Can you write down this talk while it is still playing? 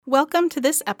Welcome to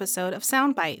this episode of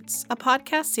Sound Bites, a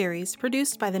podcast series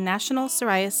produced by the National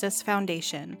Psoriasis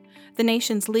Foundation, the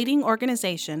nation's leading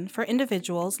organization for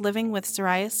individuals living with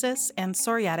psoriasis and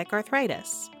psoriatic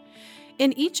arthritis.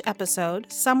 In each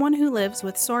episode, someone who lives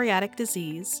with psoriatic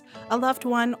disease, a loved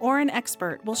one, or an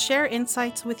expert will share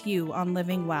insights with you on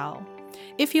living well.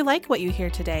 If you like what you hear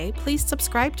today, please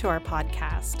subscribe to our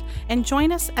podcast and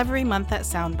join us every month at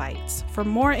Soundbites for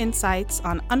more insights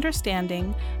on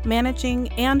understanding, managing,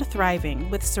 and thriving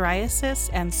with psoriasis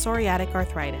and psoriatic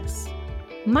arthritis.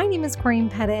 My name is Corinne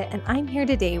Pettit, and I'm here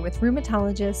today with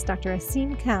rheumatologist Dr.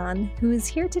 Asim Khan, who is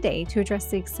here today to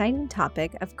address the exciting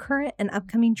topic of current and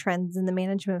upcoming trends in the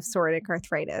management of psoriatic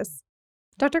arthritis.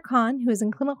 Dr. Khan, who is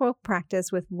in clinical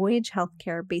practice with Voyage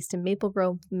Healthcare based in Maple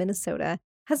Grove, Minnesota,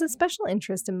 has a special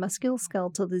interest in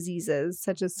musculoskeletal diseases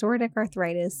such as psoriatic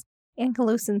arthritis,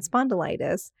 ankylosing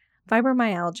spondylitis,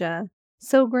 fibromyalgia,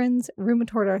 Sjogren's,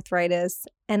 rheumatoid arthritis,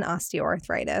 and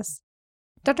osteoarthritis.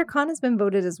 Dr. Khan has been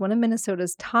voted as one of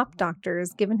Minnesota's top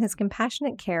doctors, given his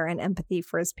compassionate care and empathy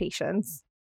for his patients.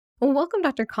 Well, welcome,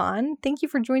 Dr. Khan. Thank you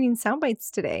for joining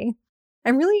Soundbites today.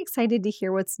 I'm really excited to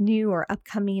hear what's new or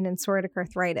upcoming in psoriatic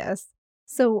arthritis.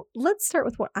 So let's start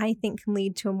with what I think can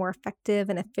lead to a more effective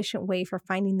and efficient way for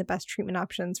finding the best treatment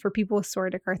options for people with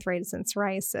psoriatic arthritis and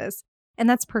psoriasis, and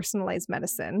that's personalized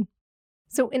medicine.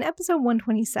 So in episode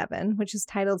 127, which is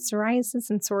titled Psoriasis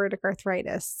and Psoriatic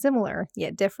Arthritis, Similar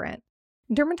Yet Different,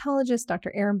 dermatologist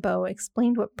Dr. Aaron Bowe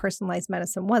explained what personalized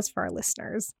medicine was for our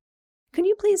listeners. Could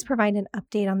you please provide an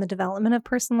update on the development of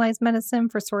personalized medicine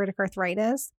for psoriatic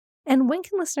arthritis? And when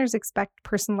can listeners expect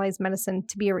personalized medicine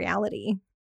to be a reality?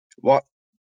 Well,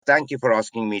 thank you for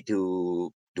asking me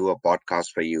to do a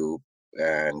podcast for you.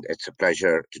 And it's a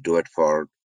pleasure to do it for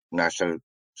National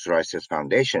Psoriasis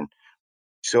Foundation.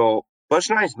 So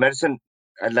personalized medicine,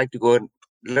 I'd like to go in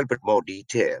a little bit more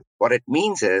detail. What it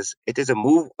means is it is a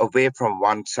move away from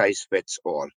one size fits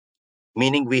all,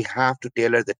 meaning we have to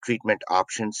tailor the treatment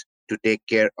options to take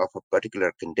care of a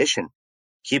particular condition,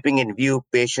 keeping in view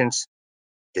patients'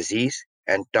 disease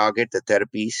and target the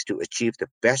therapies to achieve the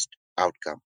best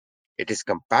outcome. It is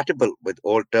compatible with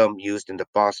old terms used in the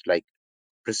past like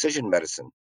precision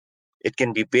medicine. It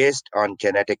can be based on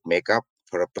genetic makeup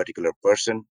for a particular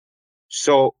person.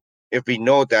 So if we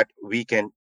know that we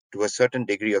can, to a certain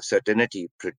degree of certainty,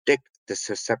 predict the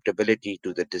susceptibility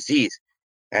to the disease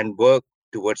and work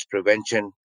towards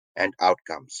prevention and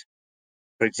outcomes.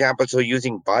 For example, so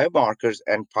using biomarkers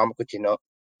and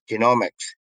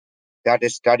pharmacogenomics, that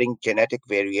is studying genetic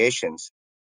variations.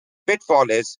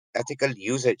 Pitfall is ethical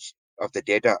usage of the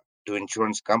data to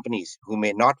insurance companies who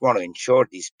may not want to insure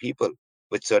these people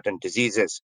with certain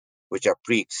diseases which are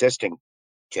pre-existing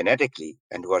genetically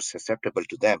and who are susceptible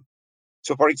to them.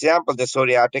 So, for example, the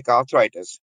psoriatic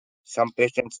arthritis, some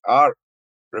patients are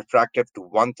refractive to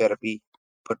one therapy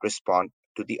but respond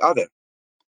to the other.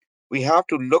 We have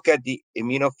to look at the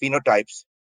immunophenotypes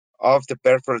of the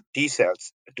peripheral T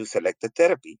cells to select the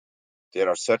therapy. There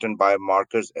are certain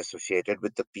biomarkers associated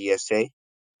with the PSA,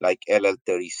 like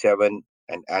LL37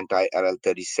 and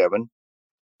anti-LL37,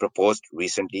 proposed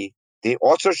recently. They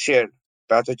also share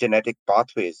pathogenetic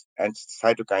pathways and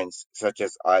cytokines such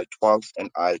as IL-12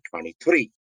 and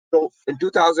IL-23. So in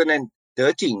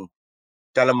 2013,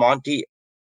 Talamonte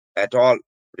et al.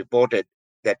 Reported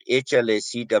that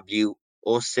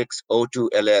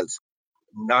HLA-CW0602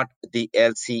 not the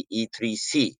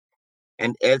LCE3C,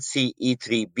 and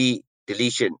LCE3B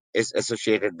deletion is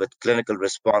associated with clinical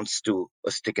response to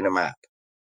ustekinumab.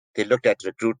 They looked at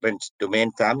recruitment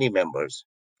domain family members,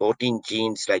 14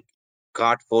 genes like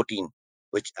CART14,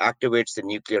 which activates the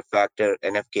nuclear factor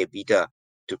NFK beta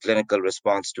to clinical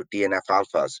response to TNF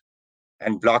alphas,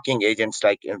 and blocking agents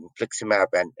like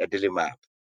infliximab and adalimumab.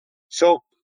 So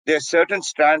there are certain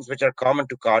strands which are common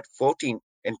to CART14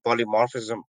 in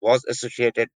polymorphism was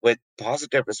associated with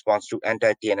positive response to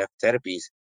anti-TNF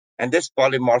therapies. And this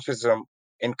polymorphism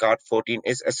in CART14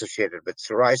 is associated with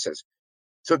psoriasis.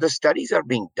 So the studies are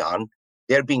being done,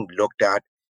 they're being looked at,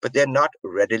 but they're not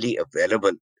readily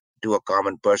available to a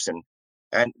common person.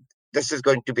 And this is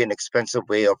going to be an expensive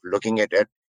way of looking at it.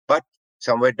 But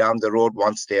somewhere down the road,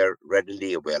 once they're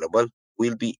readily available,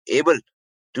 we'll be able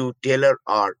to tailor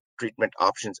our treatment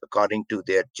options according to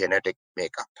their genetic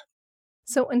makeup.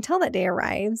 So until that day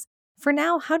arrives, for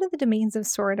now, how do the domains of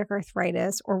psoriatic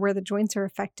arthritis or where the joints are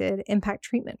affected impact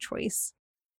treatment choice?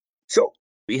 So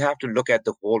we have to look at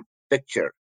the whole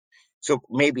picture. So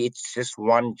maybe it's just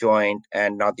one joint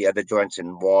and not the other joints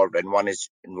involved, and one is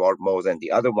involved more than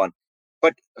the other one.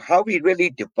 But how we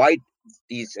really divide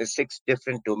these 6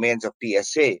 different domains of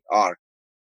PSA are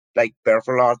like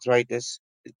peripheral arthritis,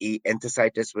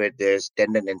 enthesitis, where there's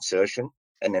tendon insertion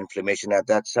and inflammation at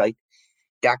that site.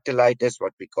 Dactylitis,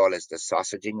 what we call as the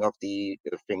sausaging of the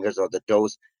fingers or the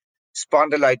toes.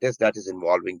 Spondylitis, that is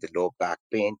involving the low back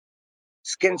pain.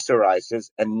 Skin psoriasis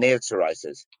and nail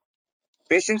psoriasis.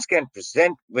 Patients can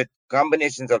present with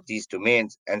combinations of these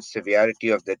domains and severity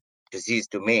of the disease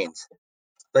domains.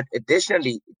 But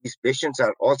additionally, these patients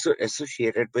are also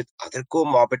associated with other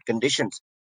comorbid conditions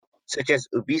such as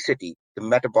obesity, the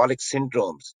metabolic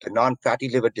syndromes, the non-fatty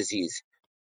liver disease,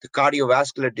 the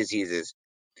cardiovascular diseases.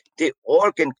 They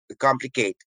all can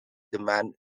complicate the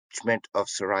management of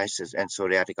psoriasis and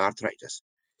psoriatic arthritis.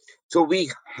 So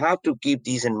we have to keep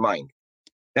these in mind.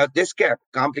 Now, this can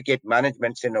complicate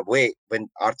managements in a way when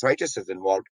arthritis is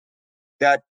involved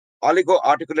that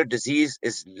oligoarticular disease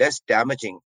is less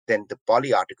damaging than the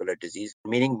polyarticular disease,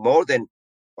 meaning more than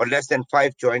or less than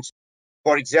 5 joints.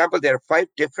 For example, there are 5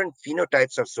 different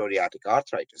phenotypes of psoriatic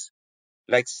arthritis,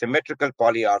 like symmetrical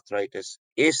polyarthritis,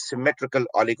 asymmetrical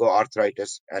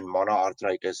oligoarthritis, and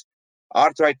monoarthritis,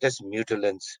 arthritis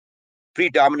mutilans,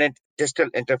 predominant distal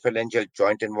interphalangeal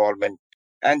joint involvement,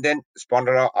 and then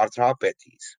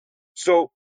spondyloarthropathies. So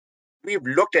we've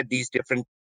looked at these different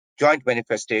joint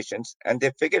manifestations and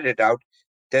they figured it out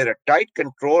that a tight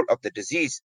control of the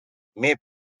disease may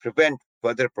prevent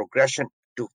further progression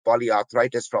to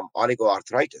polyarthritis from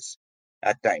oligoarthritis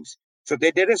at times. So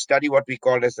they did a study, what we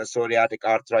call as the psoriatic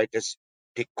arthritis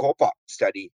TICOPA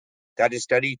study, that is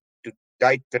study to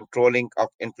tight controlling of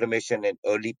inflammation in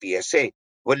early PSA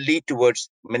will lead towards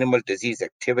minimal disease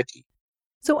activity.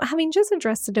 So, having just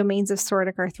addressed the domains of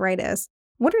psoriatic arthritis,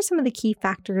 what are some of the key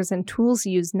factors and tools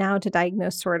used now to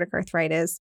diagnose psoriatic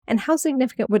arthritis? And how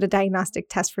significant would a diagnostic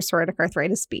test for psoriatic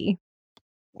arthritis be?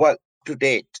 Well, to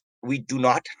date, we do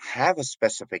not have a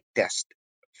specific test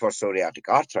for psoriatic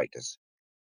arthritis.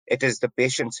 It is the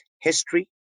patient's history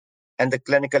and the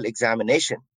clinical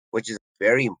examination, which is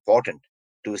very important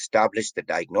to establish the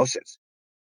diagnosis.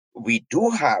 We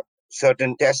do have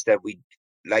certain tests that we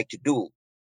like to do,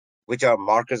 which are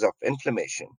markers of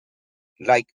inflammation,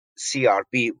 like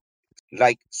CRP,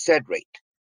 like SED rate,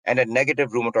 and a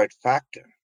negative rheumatoid factor.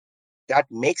 That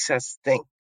makes us think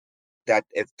that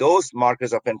if those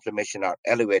markers of inflammation are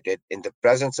elevated in the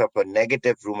presence of a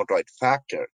negative rheumatoid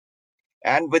factor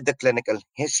and with the clinical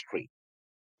history,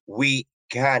 we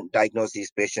can diagnose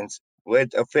these patients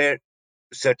with a fair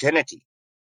certainty.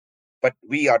 But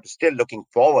we are still looking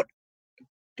forward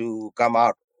to come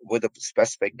out with a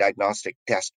specific diagnostic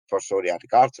test for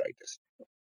psoriatic arthritis.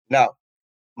 Now,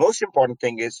 most important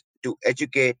thing is to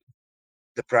educate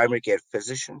the primary care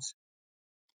physicians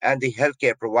and the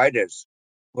healthcare providers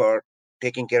who are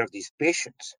taking care of these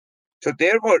patients. So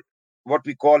there were what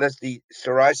we call as the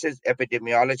psoriasis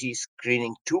epidemiology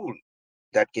screening tool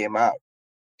that came out,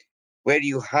 where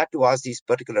you had to ask these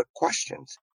particular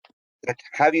questions: that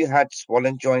have you had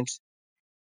swollen joints?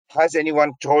 Has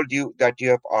anyone told you that you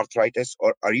have arthritis,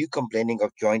 or are you complaining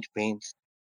of joint pains?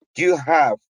 Do you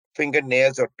have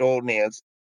fingernails or toenails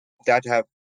that have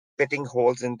pitting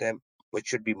holes in them, which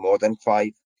should be more than 5?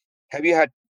 Have you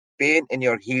had pain in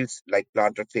your heels like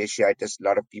plantar fasciitis? A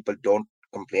lot of people don't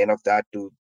complain of that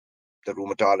to the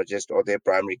rheumatologist or their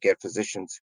primary care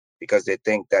physicians because they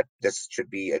think that this should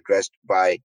be addressed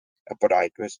by a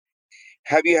podiatrist.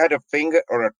 Have you had a finger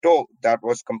or a toe that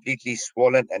was completely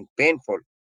swollen and painful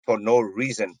for no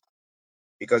reason?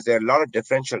 Because there are a lot of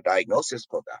differential diagnoses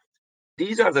for that.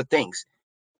 These are the things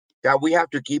that we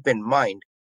have to keep in mind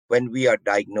when we are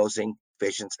diagnosing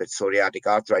patients with psoriatic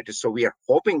arthritis. So we are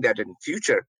hoping that in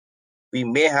future we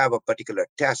may have a particular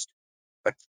test,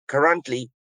 but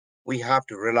currently we have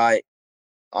to rely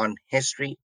on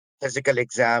history, physical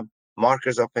exam,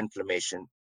 markers of inflammation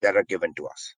that are given to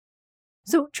us.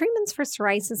 So, treatments for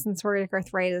psoriasis and psoriatic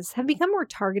arthritis have become more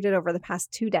targeted over the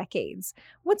past 2 decades.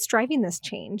 What's driving this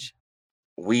change?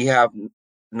 We have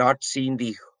not seen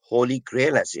the holy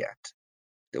grail as yet.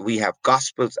 We have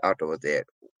gospels out over there,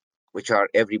 which are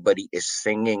everybody is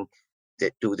singing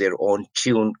to their own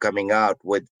tune, coming out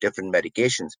with different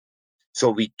medications. So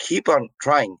we keep on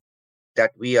trying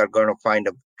that we are going to find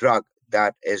a drug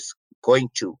that is going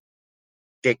to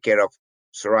take care of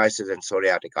psoriasis and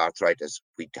psoriatic arthritis.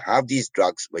 We have these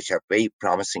drugs which have very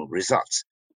promising results,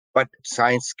 but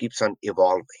science keeps on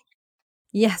evolving.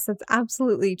 Yes, that's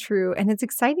absolutely true. And it's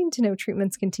exciting to know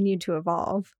treatments continue to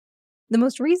evolve. The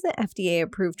most recent FDA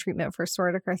approved treatment for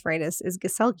psoriatic arthritis is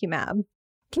guselkumab.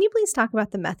 Can you please talk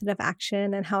about the method of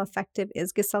action and how effective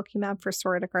is guselkumab for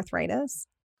psoriatic arthritis?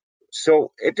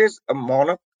 So it is a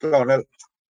monoclonal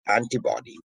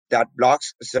antibody that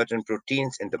blocks certain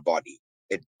proteins in the body.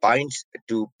 It binds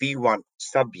to P1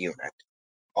 subunit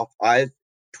of IL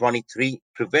IL-23,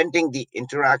 preventing the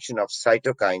interaction of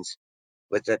cytokines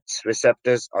with its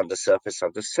receptors on the surface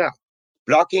of the cell,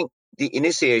 blocking the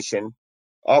initiation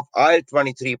of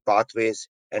IL-23 pathways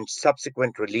and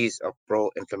subsequent release of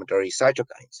pro-inflammatory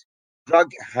cytokines.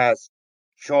 Drug has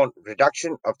shown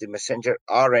reduction of the messenger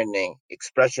RNA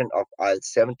expression of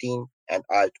IL-17 and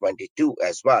IL-22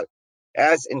 as well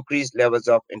as increased levels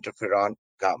of interferon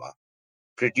gamma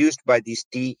produced by these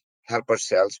T helper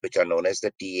cells, which are known as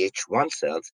the Th1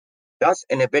 cells, thus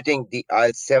inhibiting the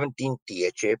IL-17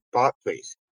 THA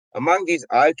pathways. Among these,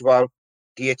 IL-12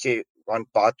 THA1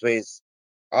 pathways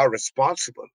are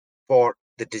responsible for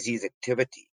the disease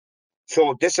activity.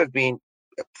 So this has been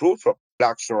approved for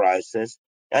plaque psoriasis,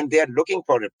 and they are looking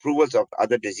for approvals of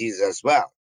other diseases as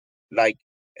well, like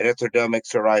erythrodermic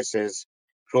psoriasis,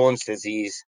 Crohn's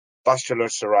disease, pustular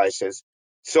psoriasis.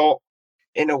 So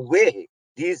in a way,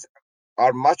 these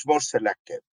are much more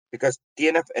selective because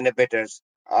TNF inhibitors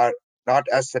are not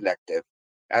as selective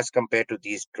as compared to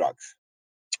these drugs.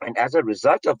 And as a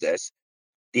result of this,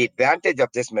 the advantage of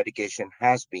this medication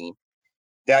has been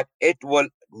that it will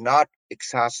not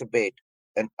exacerbate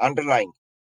an underlying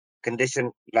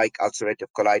condition like ulcerative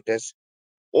colitis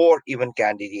or even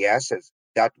candidiasis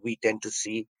that we tend to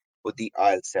see with the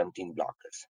IL-17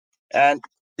 blockers. And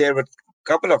there were a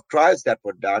couple of trials that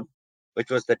were done,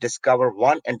 which was the Discover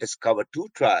 1 and Discover 2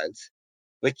 trials,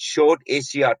 which showed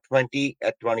ACR20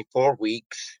 at 24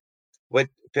 weeks with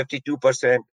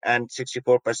 52% and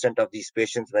 64% of these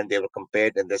patients when they were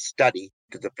compared in the study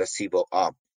to the placebo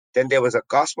arm. Then there was a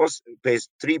Cosmos phase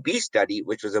 3B study,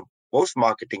 which was a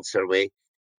post-marketing survey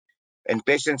in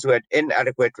patients who had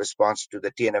inadequate response to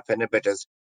the TNF inhibitors.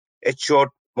 It showed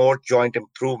more joint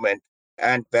improvement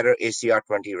and better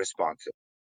ACR20 responses.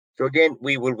 So again,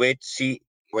 we will wait to see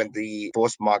when the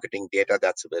post-marketing data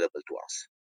that's available to us.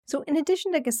 So in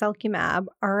addition to guselkumab,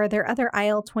 are there other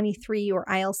IL-23 or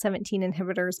IL-17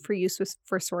 inhibitors for use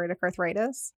for psoriatic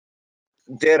arthritis?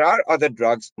 There are other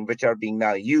drugs which are being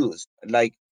now used,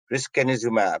 like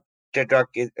riscanezumab,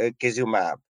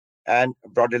 tetrakezumab, and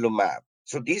brodalumab.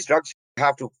 So these drugs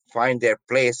have to find their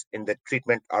place in the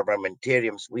treatment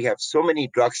armamentariums. We have so many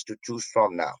drugs to choose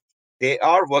from now. They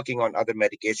are working on other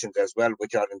medications as well,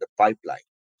 which are in the pipeline.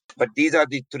 But these are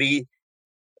the three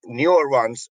newer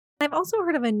ones. I've also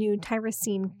heard of a new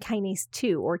tyrosine kinase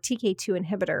 2 or TK2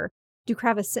 inhibitor,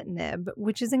 deucravacitinib,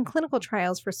 which is in clinical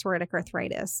trials for psoriatic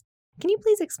arthritis. Can you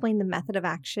please explain the method of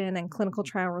action and clinical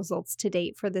trial results to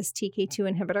date for this TK2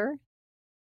 inhibitor?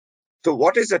 So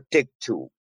what is a TYK2? So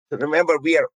remember,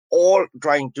 we are all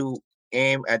trying to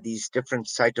aim at these different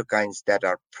cytokines that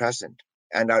are present.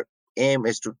 And our aim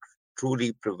is to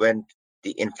truly prevent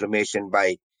the inflammation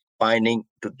by binding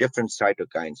to different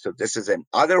cytokines. So this is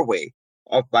another way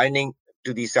of binding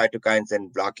to these cytokines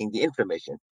and blocking the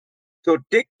inflammation. So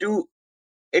TYK2,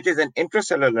 it is an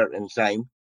intracellular enzyme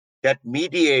that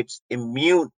mediates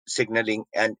immune signaling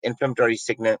and inflammatory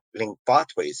signaling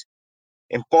pathways,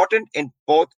 important in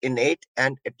both innate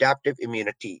and adaptive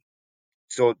immunity.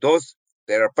 So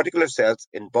there are particular cells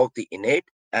in both the innate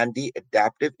and the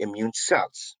adaptive immune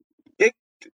cells. It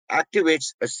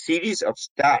activates a series of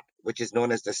STAT, which is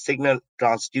known as the signal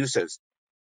transducers,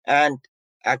 and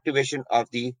activation of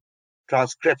the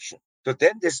transcription. So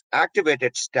then this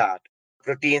activated STAT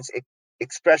proteins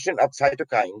expression of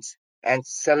cytokines and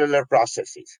cellular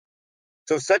processes,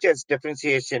 so such as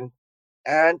differentiation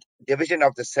and division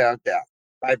of the cell death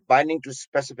by binding to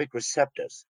specific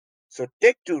receptors. So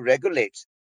TYK2 regulates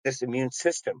this immune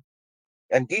system,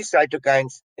 and these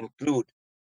cytokines include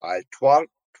IL-12,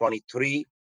 23,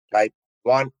 type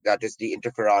 1, that is the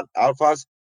interferon alphas,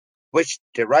 which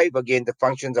derive again the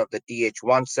functions of the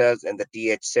Th1 cells and the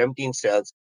Th17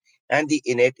 cells and the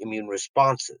innate immune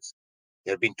responses.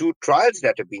 There have been two trials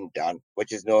that have been done,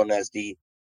 which is known as the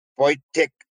POITIC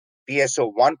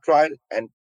PSO1 trial and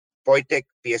POITIC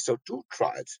PSO2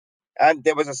 trials. And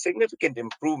there was a significant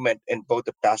improvement in both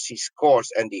the PASI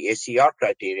scores and the ACR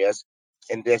criteria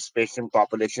in this patient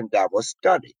population that was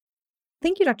studied.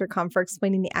 Thank you, Dr. Khan, for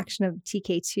explaining the action of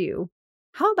TK2.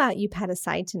 How about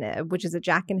upadacitinib, which is a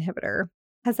JAK inhibitor?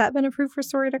 Has that been approved for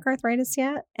psoriatic arthritis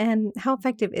yet? And how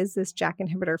effective is this JAK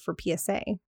inhibitor for PSA?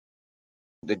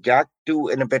 The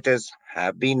JAK2 inhibitors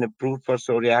have been approved for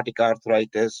psoriatic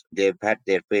arthritis. They've had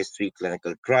their phase 3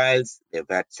 clinical trials. They've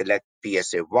had Select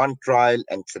PSA1 trial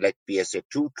and Select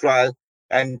PSA2 trial.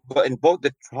 And in both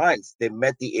the trials, they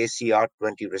met the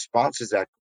ACR20 responses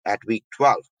at week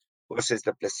 12 versus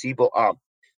the placebo arm.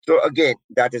 So again,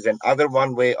 that is another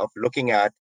one way of looking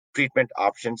at treatment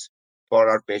options for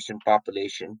our patient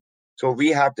population. So we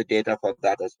have the data for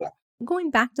that as well.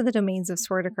 Going back to the domains of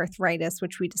psoriatic arthritis,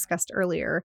 which we discussed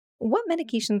earlier, What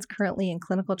medications currently in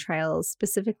clinical trials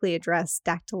specifically address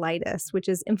dactylitis, which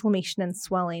is inflammation and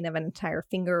swelling of an entire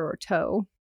finger or toe?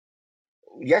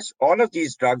 Yes, all of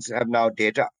these drugs have now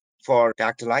data for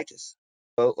dactylitis.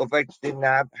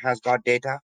 Uveximab has got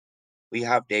data. We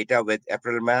have data with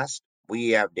everolimus.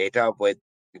 We have data with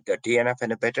the TNF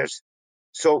inhibitors.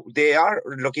 So they are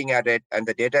looking at it, and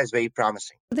the data is very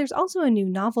promising. There's also a new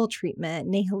novel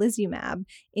treatment, nahalizumab,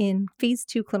 in phase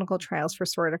 2 clinical trials for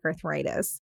psoriatic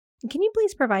arthritis. Can you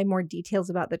please provide more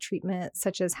details about the treatment,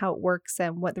 such as how it works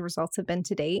and what the results have been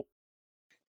to date?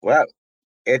 Well,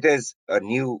 it is a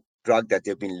new drug that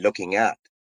they've been looking at.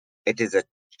 It is a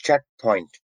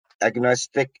checkpoint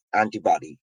agnostic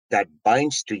antibody that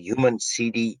binds to human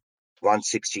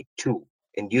CD162,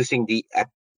 inducing the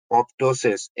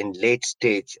apoptosis in late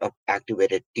stage of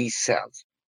activated T cells.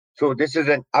 So this is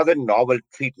another novel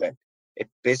treatment. It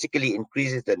basically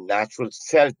increases the natural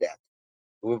cell death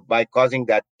by causing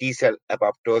that T cell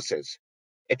apoptosis.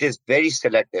 It is very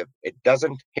selective. It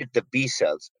doesn't hit the B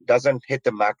cells, doesn't hit the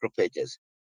macrophages.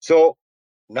 So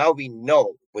now we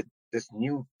know with this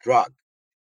new drug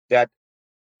that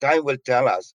time will tell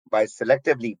us by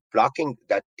selectively blocking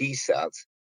that T cells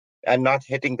and not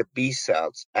hitting the B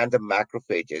cells and the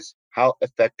macrophages, how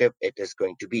effective it is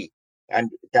going to be. And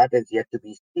that is yet to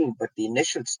be seen. But the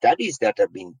initial studies that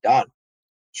have been done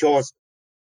shows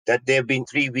that there have been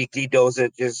 3 weekly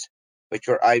dosages, which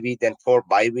were IV, then 4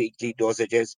 biweekly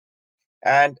dosages,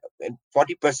 and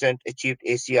 40% achieved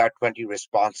ACR20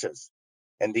 responses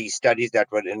in the studies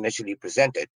that were initially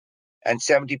presented, and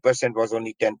 70% was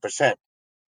only 10%.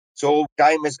 So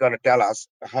time is going to tell us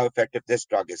how effective this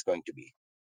drug is going to be.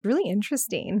 Really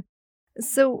interesting.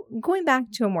 So, going back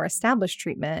to a more established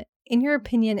treatment, in your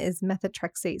opinion, is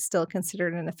methotrexate still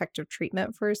considered an effective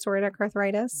treatment for psoriatic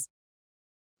arthritis?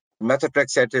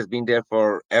 Methotrexate has been there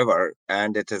forever,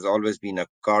 and it has always been a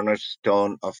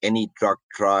cornerstone of any drug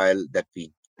trial that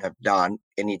we have done,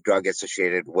 any drug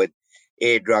associated with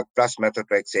a drug plus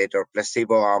methotrexate or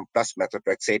placebo arm plus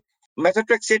methotrexate.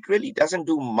 Methotrexate really doesn't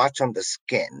do much on the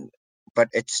skin, but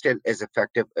it still is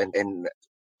effective in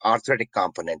arthritic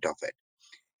component of it.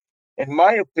 In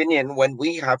my opinion, when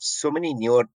we have so many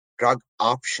newer drug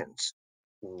options,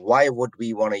 why would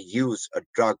we want to use a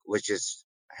drug which is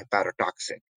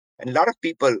hepatotoxic? And a lot of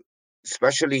people,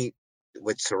 especially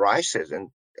with psoriasis,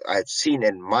 and I've seen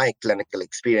in my clinical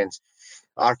experience,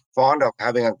 are fond of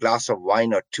having a glass of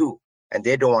wine or two, and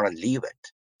they don't want to leave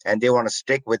it. And they want to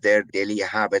stick with their daily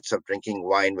habits of drinking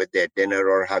wine with their dinner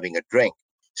or having a drink.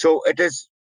 So it is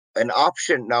an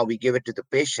option now we give it to the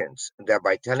patients that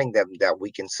by telling them that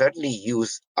we can certainly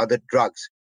use other drugs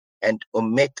and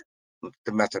omit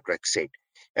the methotrexate.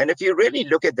 And if you really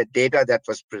look at the data that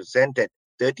was presented,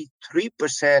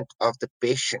 33% of the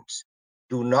patients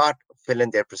do not fill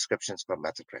in their prescriptions for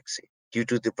methotrexate due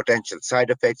to the potential side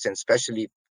effects, and especially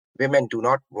women do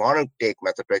not want to take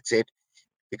methotrexate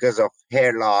because of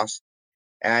hair loss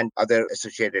and other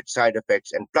associated side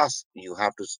effects. And plus, you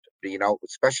have to,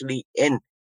 especially in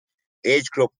age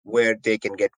group where they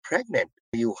can get pregnant,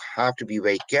 you have to be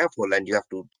very careful and you have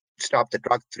to stop the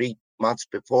drug 3 months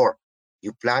before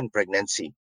you plan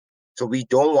pregnancy. So we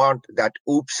don't want that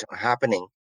oops happening.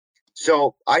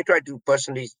 So I try to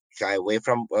personally shy away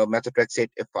from methotrexate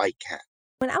if I can.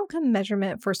 An outcome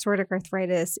measurement for psoriatic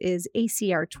arthritis is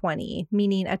ACR20,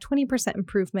 meaning a 20%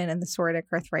 improvement in the psoriatic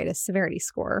arthritis severity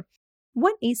score.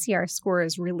 What ACR score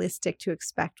is realistic to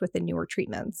expect with the newer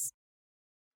treatments?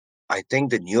 I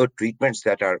think the newer treatments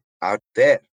that are out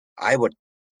there, I would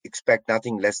expect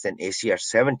nothing less than ACR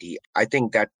 70. I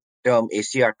think that term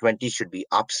ACR 20 should be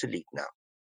obsolete now.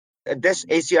 This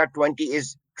ACR 20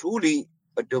 is truly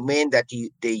a domain that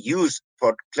they use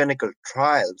for clinical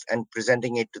trials and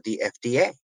presenting it to the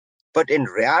FDA. But in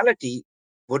reality,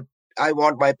 would I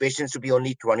want my patients to be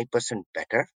only 20%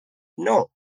 better?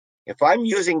 No. If I'm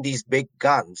using these big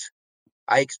guns,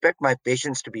 I expect my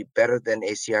patients to be better than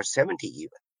ACR 70 even.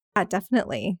 Yeah,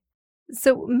 definitely.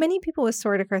 So many people with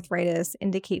psoriatic arthritis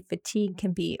indicate fatigue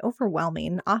can be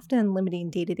overwhelming, often limiting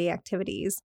day to day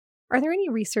activities. Are there any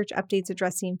research updates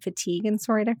addressing fatigue in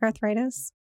psoriatic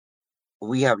arthritis?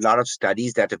 We have a lot of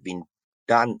studies that have been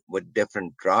done with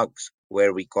different drugs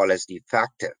where we call as the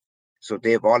factor. So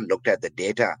they've all looked at the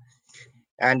data,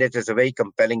 and it is a very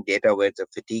compelling data where the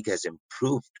fatigue has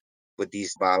improved with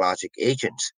these biologic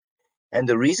agents. And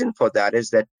the reason for that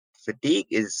is that fatigue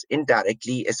is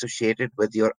indirectly associated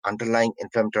with your underlying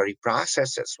inflammatory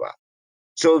process as well.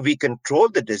 So if we control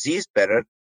the disease better,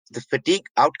 the fatigue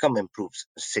outcome improves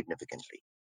significantly.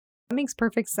 That makes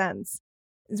perfect sense.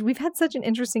 We've had such an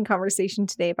interesting conversation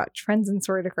today about trends in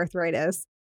psoriatic arthritis.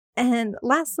 And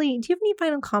lastly, do you have any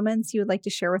final comments you would like to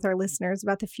share with our listeners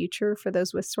about the future for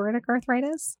those with psoriatic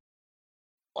arthritis?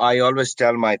 I always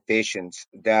tell my patients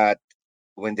that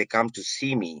when they come to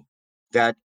see me,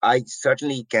 that I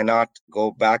certainly cannot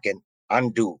go back and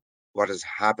undo what has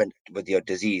happened with your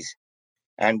disease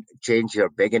and change your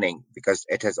beginning because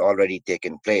it has already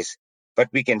taken place. But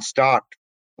we can start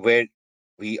where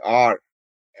we are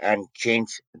and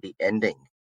change the ending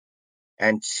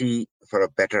and see for a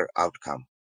better outcome,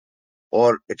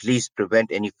 or at least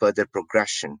prevent any further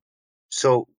progression.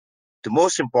 So, the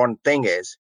most important thing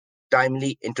is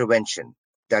timely intervention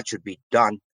that should be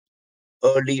done.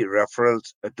 Early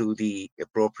referrals to the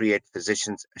appropriate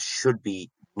physicians should be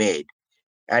made,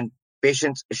 and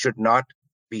patients should not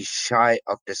be shy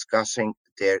of discussing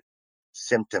their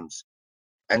symptoms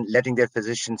and letting their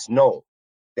physicians know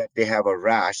that they have a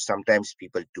rash. Sometimes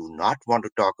people do not want to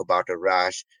talk about a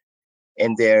rash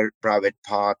in their private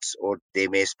parts, or they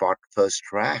may spot first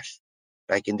rash,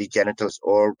 like in the genitals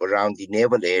or around the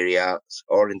navel areas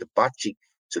or in the butt cheek.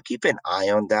 So keep an eye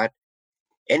on that.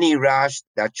 Any rash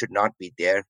that should not be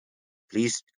there,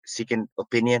 please seek an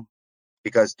opinion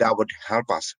because that would help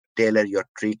us tailor your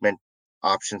treatment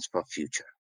options for future.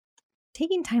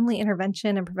 Taking timely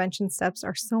intervention and prevention steps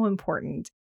are so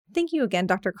important. Thank you again,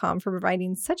 Dr. Khan, for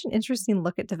providing such an interesting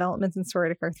look at developments in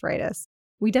psoriatic arthritis.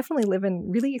 We definitely live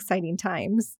in really exciting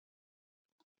times.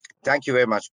 Thank you very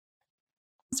much.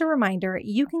 As a reminder,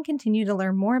 you can continue to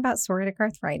learn more about psoriatic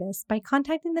arthritis by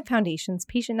contacting the Foundation's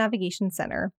Patient Navigation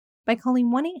Center by calling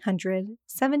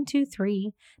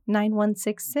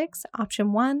 1-800-723-9166,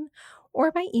 option 1,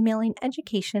 or by emailing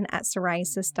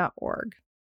education@psoriasis.org.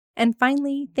 And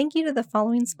finally, thank you to the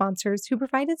following sponsors who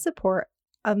provided support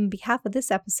on behalf of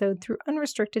this episode through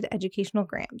unrestricted educational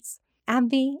grants: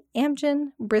 AbbVie,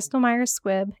 Amgen, Bristol-Myers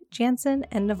Squibb, Janssen,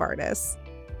 and Novartis.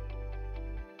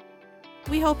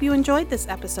 We hope you enjoyed this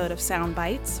episode of Sound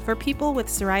Bites for people with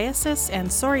psoriasis and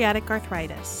psoriatic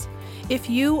arthritis. If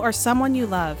you or someone you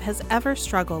love has ever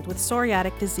struggled with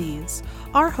psoriatic disease,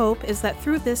 our hope is that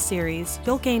through this series,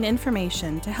 you'll gain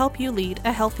information to help you lead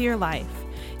a healthier life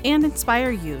and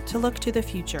inspire you to look to the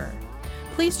future.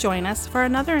 Please join us for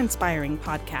another inspiring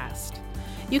podcast.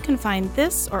 You can find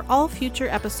this or all future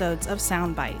episodes of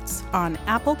Sound Bites on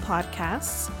Apple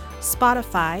Podcasts,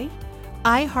 Spotify,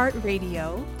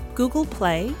 iHeartRadio, Google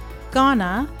Play,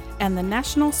 Ghana, and the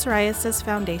National Psoriasis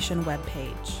Foundation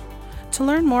webpage. To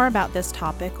learn more about this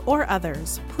topic or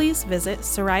others, please visit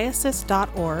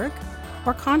psoriasis.org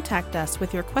or contact us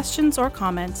with your questions or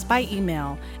comments by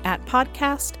email at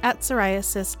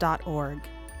podcast@psoriasis.org.